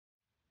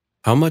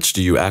How much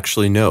do you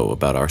actually know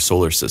about our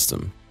solar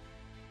system?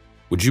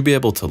 Would you be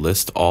able to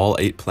list all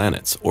 8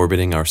 planets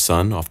orbiting our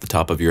sun off the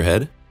top of your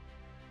head?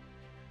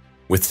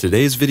 With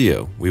today's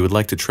video, we would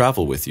like to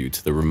travel with you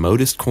to the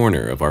remotest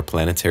corner of our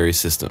planetary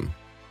system.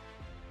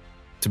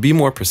 To be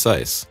more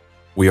precise,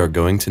 we are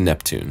going to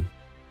Neptune.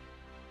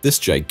 This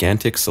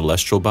gigantic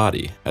celestial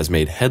body has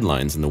made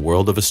headlines in the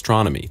world of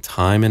astronomy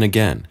time and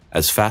again,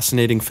 as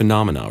fascinating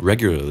phenomena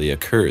regularly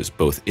occurs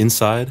both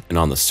inside and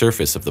on the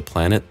surface of the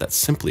planet that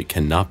simply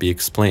cannot be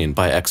explained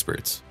by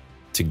experts.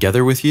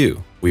 Together with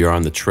you, we are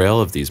on the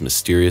trail of these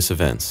mysterious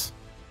events.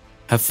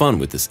 Have fun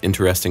with this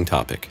interesting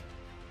topic.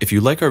 If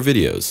you like our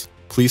videos,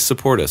 please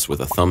support us with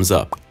a thumbs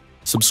up,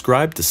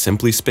 subscribe to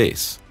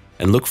SimplySpace,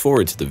 and look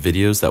forward to the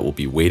videos that will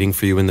be waiting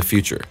for you in the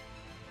future.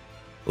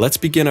 Let's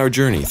begin our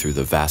journey through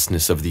the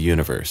vastness of the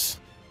universe.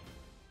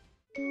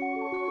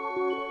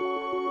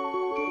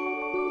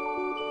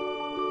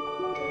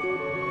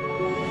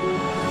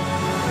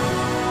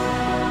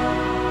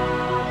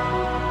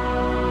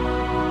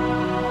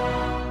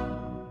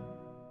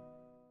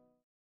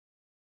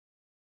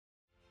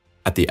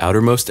 At the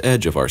outermost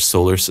edge of our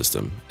solar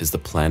system is the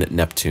planet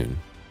Neptune.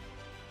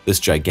 This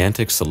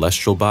gigantic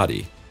celestial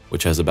body,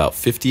 which has about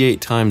 58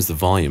 times the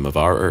volume of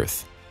our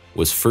Earth,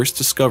 was first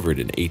discovered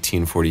in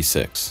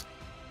 1846.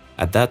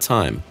 At that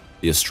time,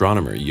 the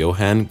astronomer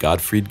Johann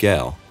Gottfried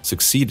Galle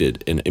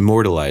succeeded in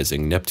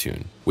immortalizing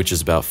Neptune, which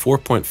is about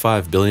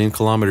 4.5 billion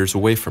kilometers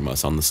away from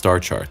us on the star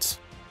charts.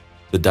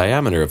 The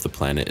diameter of the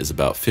planet is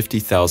about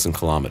 50,000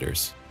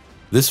 kilometers.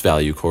 This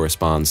value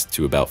corresponds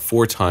to about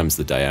 4 times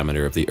the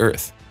diameter of the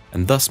Earth,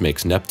 and thus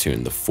makes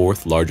Neptune the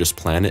 4th largest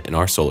planet in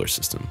our solar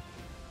system.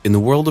 In the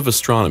world of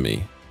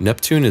astronomy,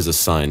 Neptune is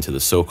assigned to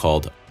the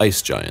so-called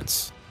ice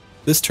giants.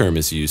 This term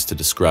is used to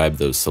describe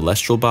those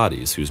celestial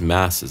bodies whose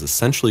mass is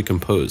essentially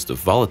composed of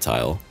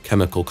volatile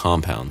chemical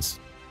compounds.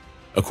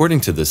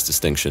 According to this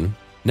distinction,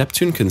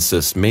 Neptune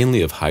consists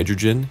mainly of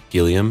hydrogen,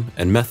 helium,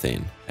 and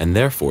methane, and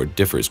therefore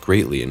differs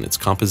greatly in its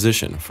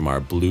composition from our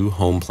blue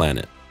home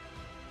planet.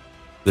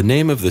 The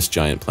name of this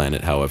giant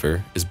planet,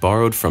 however, is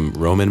borrowed from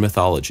Roman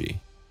mythology.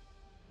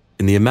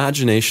 In the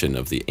imagination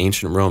of the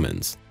ancient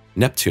Romans,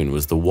 Neptune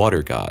was the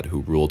water god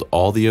who ruled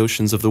all the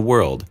oceans of the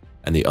world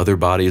and the other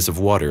bodies of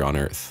water on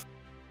Earth.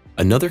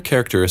 Another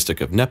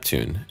characteristic of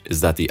Neptune is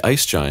that the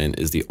ice giant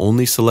is the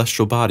only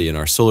celestial body in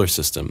our solar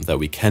system that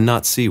we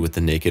cannot see with the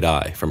naked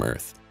eye from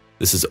Earth.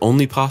 This is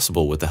only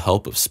possible with the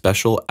help of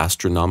special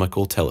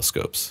astronomical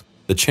telescopes.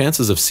 The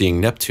chances of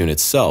seeing Neptune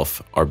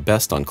itself are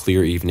best on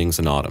clear evenings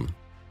in autumn.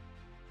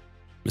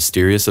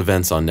 Mysterious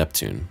events on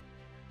Neptune.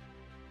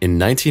 In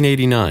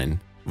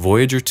 1989,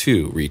 Voyager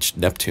 2 reached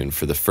Neptune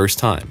for the first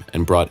time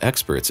and brought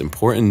experts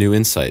important new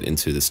insight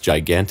into this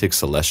gigantic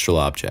celestial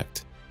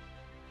object.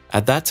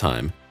 At that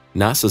time,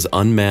 NASA's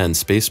unmanned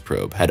space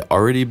probe had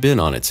already been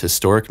on its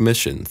historic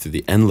mission through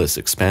the endless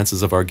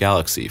expanses of our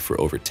galaxy for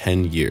over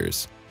 10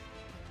 years.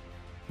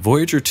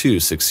 Voyager 2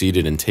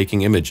 succeeded in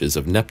taking images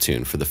of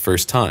Neptune for the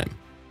first time,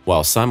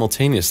 while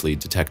simultaneously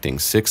detecting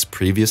 6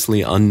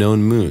 previously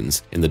unknown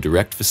moons in the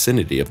direct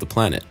vicinity of the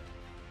planet.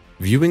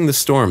 Viewing the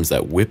storms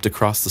that whipped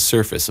across the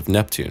surface of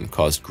Neptune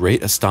caused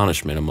great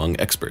astonishment among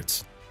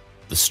experts.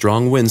 The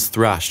strong winds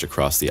thrashed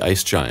across the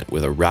ice giant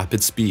with a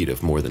rapid speed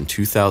of more than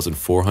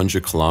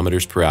 2,400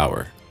 kilometers per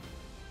hour.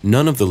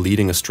 None of the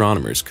leading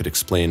astronomers could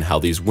explain how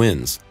these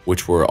winds,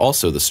 which were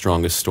also the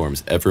strongest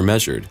storms ever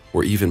measured,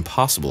 were even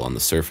possible on the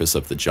surface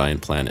of the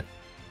giant planet.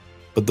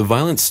 But the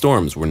violent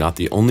storms were not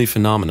the only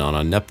phenomenon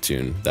on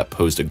Neptune that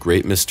posed a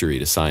great mystery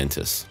to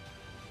scientists.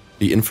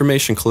 The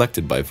information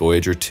collected by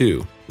Voyager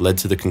 2 led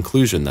to the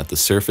conclusion that the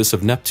surface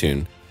of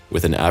Neptune,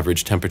 with an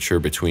average temperature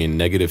between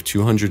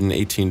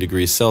 -218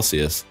 degrees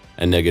Celsius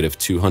and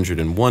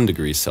 -201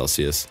 degrees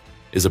Celsius,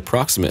 is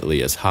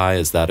approximately as high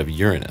as that of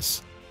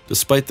Uranus,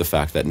 despite the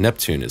fact that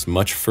Neptune is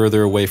much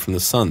further away from the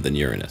Sun than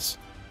Uranus.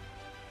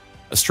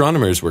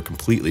 Astronomers were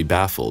completely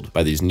baffled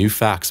by these new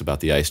facts about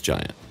the ice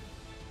giant.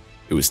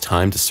 It was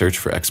time to search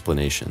for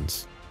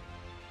explanations.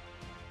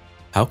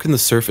 How can the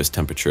surface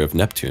temperature of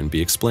Neptune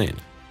be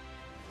explained?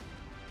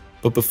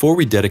 But before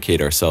we dedicate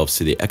ourselves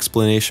to the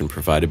explanation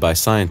provided by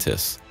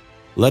scientists,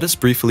 let us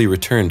briefly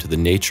return to the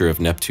nature of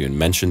Neptune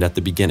mentioned at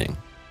the beginning.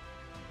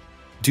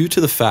 Due to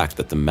the fact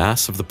that the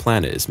mass of the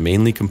planet is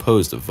mainly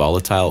composed of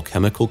volatile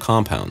chemical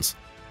compounds,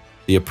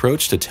 the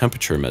approach to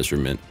temperature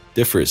measurement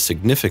differs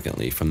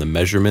significantly from the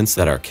measurements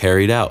that are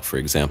carried out, for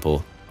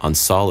example, on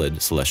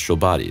solid celestial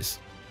bodies.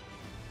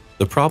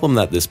 The problem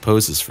that this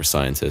poses for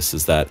scientists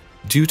is that,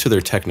 due to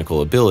their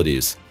technical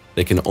abilities,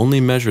 they can only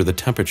measure the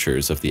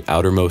temperatures of the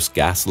outermost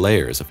gas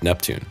layers of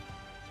Neptune.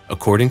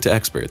 According to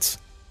experts,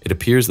 it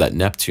appears that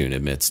Neptune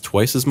emits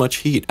twice as much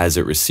heat as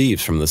it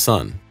receives from the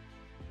Sun.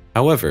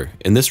 However,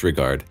 in this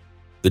regard,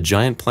 the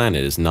giant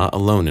planet is not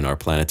alone in our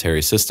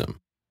planetary system.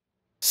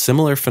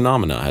 Similar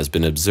phenomena has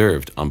been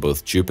observed on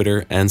both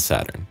Jupiter and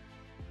Saturn.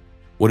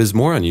 What is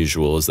more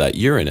unusual is that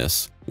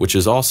Uranus, which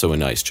is also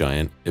an ice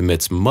giant,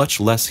 emits much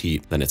less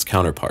heat than its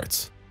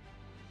counterparts.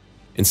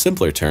 In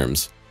simpler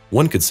terms,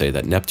 one could say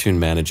that Neptune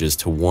manages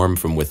to warm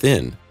from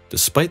within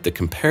despite the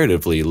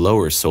comparatively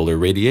lower solar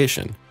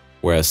radiation,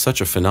 whereas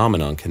such a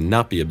phenomenon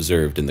cannot be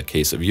observed in the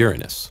case of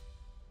Uranus.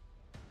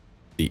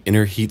 The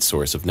inner heat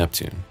source of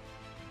Neptune.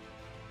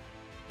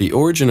 The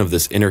origin of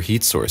this inner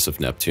heat source of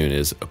Neptune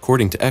is,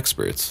 according to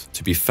experts,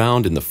 to be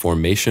found in the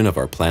formation of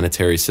our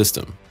planetary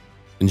system.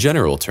 In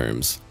general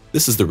terms,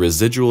 this is the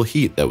residual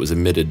heat that was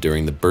emitted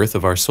during the birth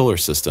of our solar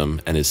system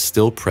and is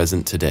still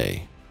present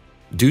today.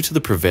 Due to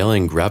the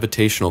prevailing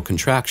gravitational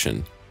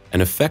contraction,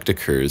 an effect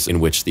occurs in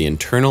which the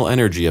internal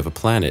energy of a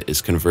planet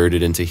is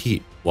converted into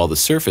heat, while the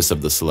surface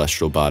of the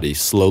celestial body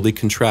slowly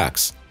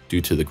contracts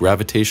due to the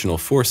gravitational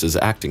forces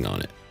acting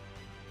on it.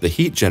 The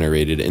heat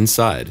generated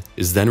inside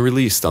is then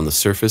released on the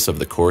surface of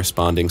the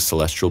corresponding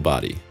celestial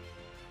body.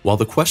 While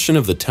the question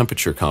of the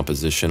temperature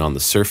composition on the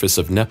surface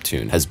of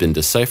Neptune has been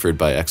deciphered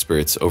by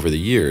experts over the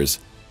years,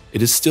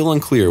 it is still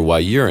unclear why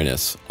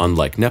Uranus,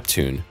 unlike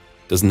Neptune,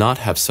 does not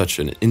have such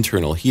an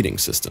internal heating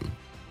system.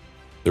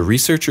 The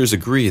researchers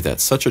agree that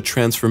such a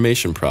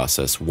transformation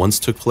process once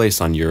took place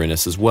on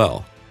Uranus as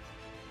well.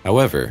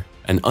 However,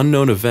 an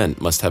unknown event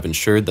must have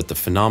ensured that the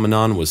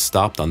phenomenon was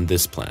stopped on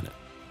this planet.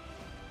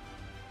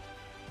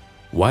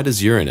 Why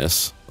does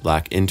Uranus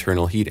lack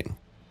internal heating?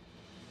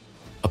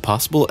 A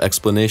possible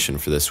explanation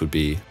for this would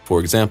be,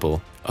 for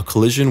example, a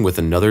collision with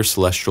another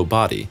celestial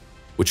body,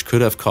 which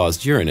could have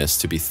caused Uranus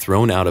to be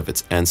thrown out of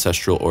its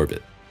ancestral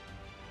orbit.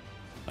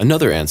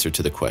 Another answer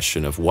to the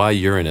question of why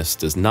Uranus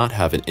does not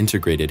have an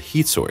integrated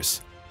heat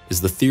source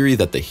is the theory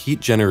that the heat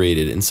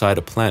generated inside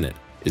a planet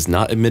is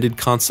not emitted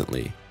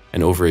constantly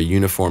and over a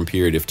uniform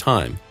period of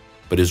time,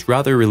 but is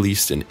rather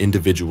released in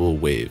individual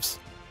waves.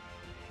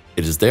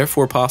 It is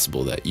therefore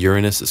possible that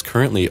Uranus is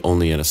currently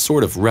only in a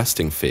sort of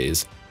resting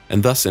phase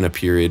and thus in a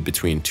period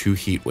between two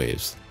heat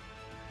waves.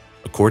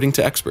 According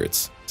to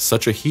experts,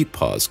 such a heat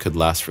pause could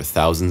last for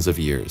thousands of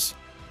years.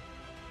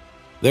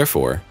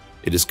 Therefore,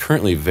 it is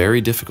currently very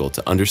difficult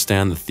to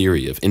understand the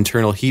theory of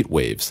internal heat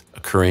waves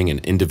occurring in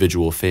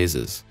individual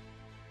phases.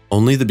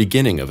 Only the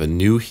beginning of a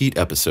new heat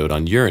episode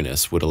on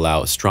Uranus would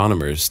allow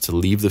astronomers to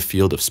leave the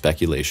field of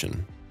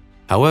speculation.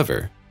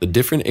 However, the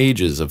different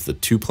ages of the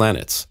two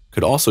planets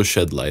could also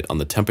shed light on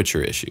the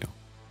temperature issue.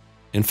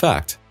 In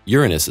fact,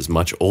 Uranus is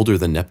much older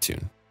than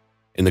Neptune.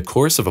 In the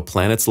course of a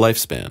planet's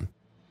lifespan,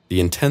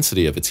 the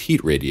intensity of its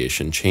heat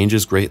radiation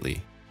changes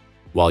greatly.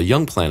 While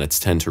young planets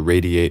tend to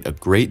radiate a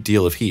great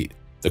deal of heat,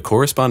 the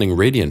corresponding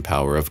radiant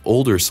power of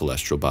older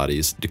celestial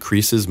bodies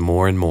decreases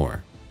more and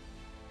more.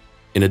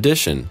 In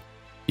addition,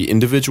 the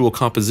individual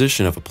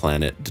composition of a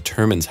planet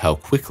determines how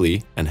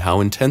quickly and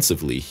how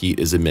intensively heat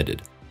is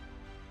emitted.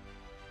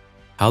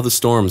 How the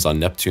storms on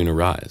Neptune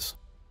arise.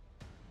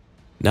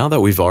 Now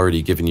that we've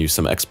already given you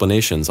some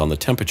explanations on the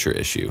temperature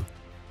issue,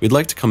 we'd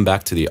like to come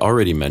back to the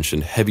already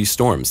mentioned heavy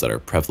storms that are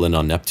prevalent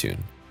on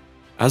Neptune.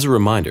 As a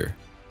reminder,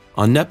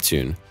 on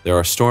Neptune, there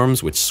are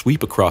storms which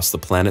sweep across the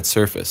planet's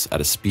surface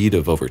at a speed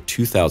of over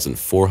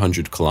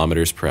 2,400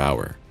 kilometers per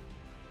hour.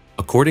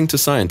 According to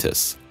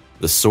scientists,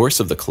 the source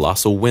of the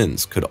colossal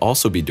winds could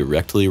also be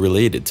directly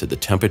related to the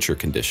temperature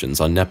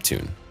conditions on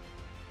Neptune.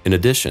 In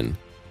addition,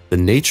 the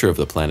nature of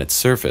the planet's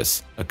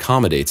surface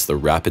accommodates the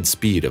rapid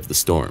speed of the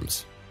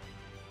storms.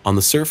 On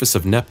the surface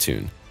of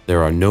Neptune,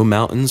 there are no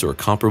mountains or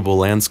comparable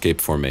landscape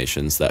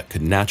formations that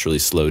could naturally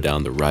slow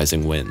down the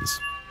rising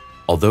winds.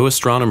 Although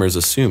astronomers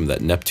assume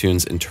that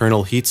Neptune's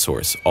internal heat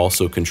source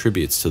also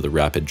contributes to the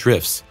rapid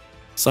drifts,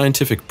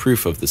 scientific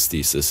proof of this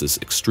thesis is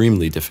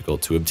extremely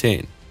difficult to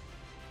obtain.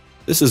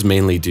 This is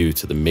mainly due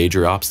to the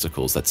major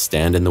obstacles that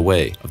stand in the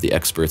way of the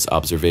experts'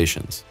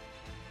 observations.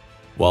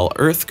 While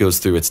Earth goes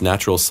through its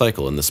natural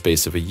cycle in the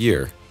space of a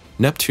year,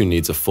 Neptune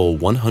needs a full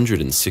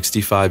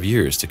 165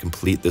 years to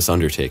complete this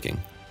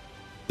undertaking.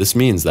 This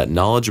means that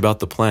knowledge about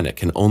the planet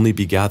can only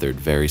be gathered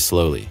very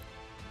slowly.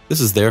 This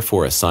is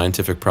therefore a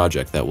scientific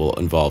project that will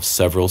involve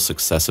several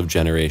successive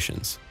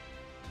generations.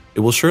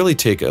 It will surely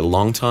take a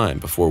long time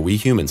before we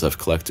humans have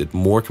collected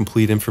more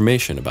complete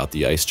information about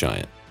the ice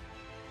giant.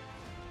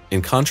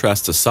 In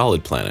contrast to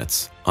solid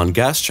planets, on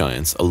gas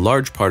giants, a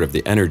large part of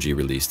the energy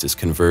released is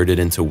converted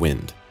into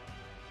wind.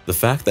 The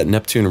fact that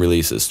Neptune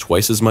releases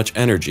twice as much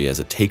energy as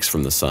it takes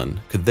from the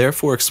Sun could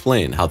therefore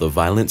explain how the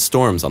violent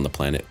storms on the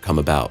planet come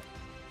about.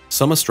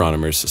 Some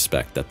astronomers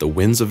suspect that the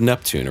winds of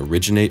Neptune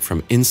originate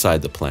from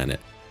inside the planet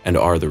and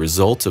are the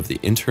result of the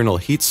internal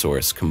heat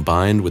source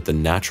combined with the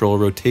natural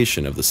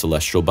rotation of the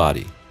celestial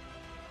body.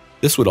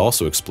 This would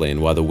also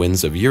explain why the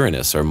winds of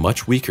Uranus are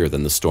much weaker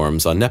than the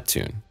storms on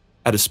Neptune,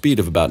 at a speed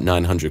of about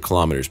 900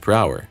 kilometers per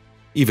hour,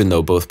 even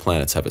though both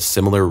planets have a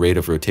similar rate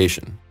of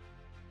rotation.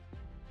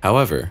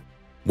 However,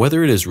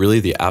 whether it is really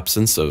the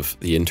absence of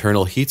the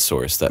internal heat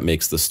source that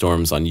makes the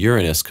storms on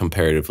Uranus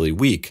comparatively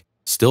weak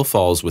still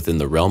falls within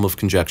the realm of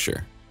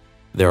conjecture.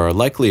 There are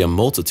likely a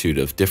multitude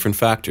of different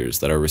factors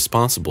that are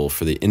responsible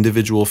for the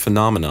individual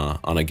phenomena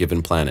on a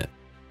given planet.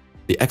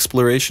 The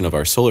exploration of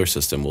our solar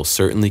system will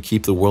certainly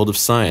keep the world of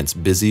science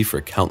busy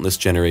for countless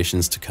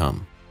generations to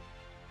come.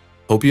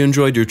 Hope you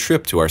enjoyed your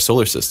trip to our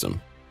solar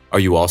system. Are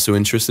you also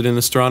interested in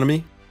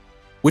astronomy?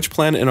 Which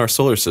planet in our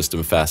solar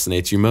system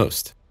fascinates you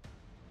most?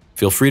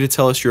 Feel free to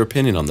tell us your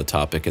opinion on the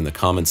topic in the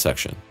comments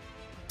section.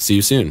 See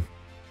you soon!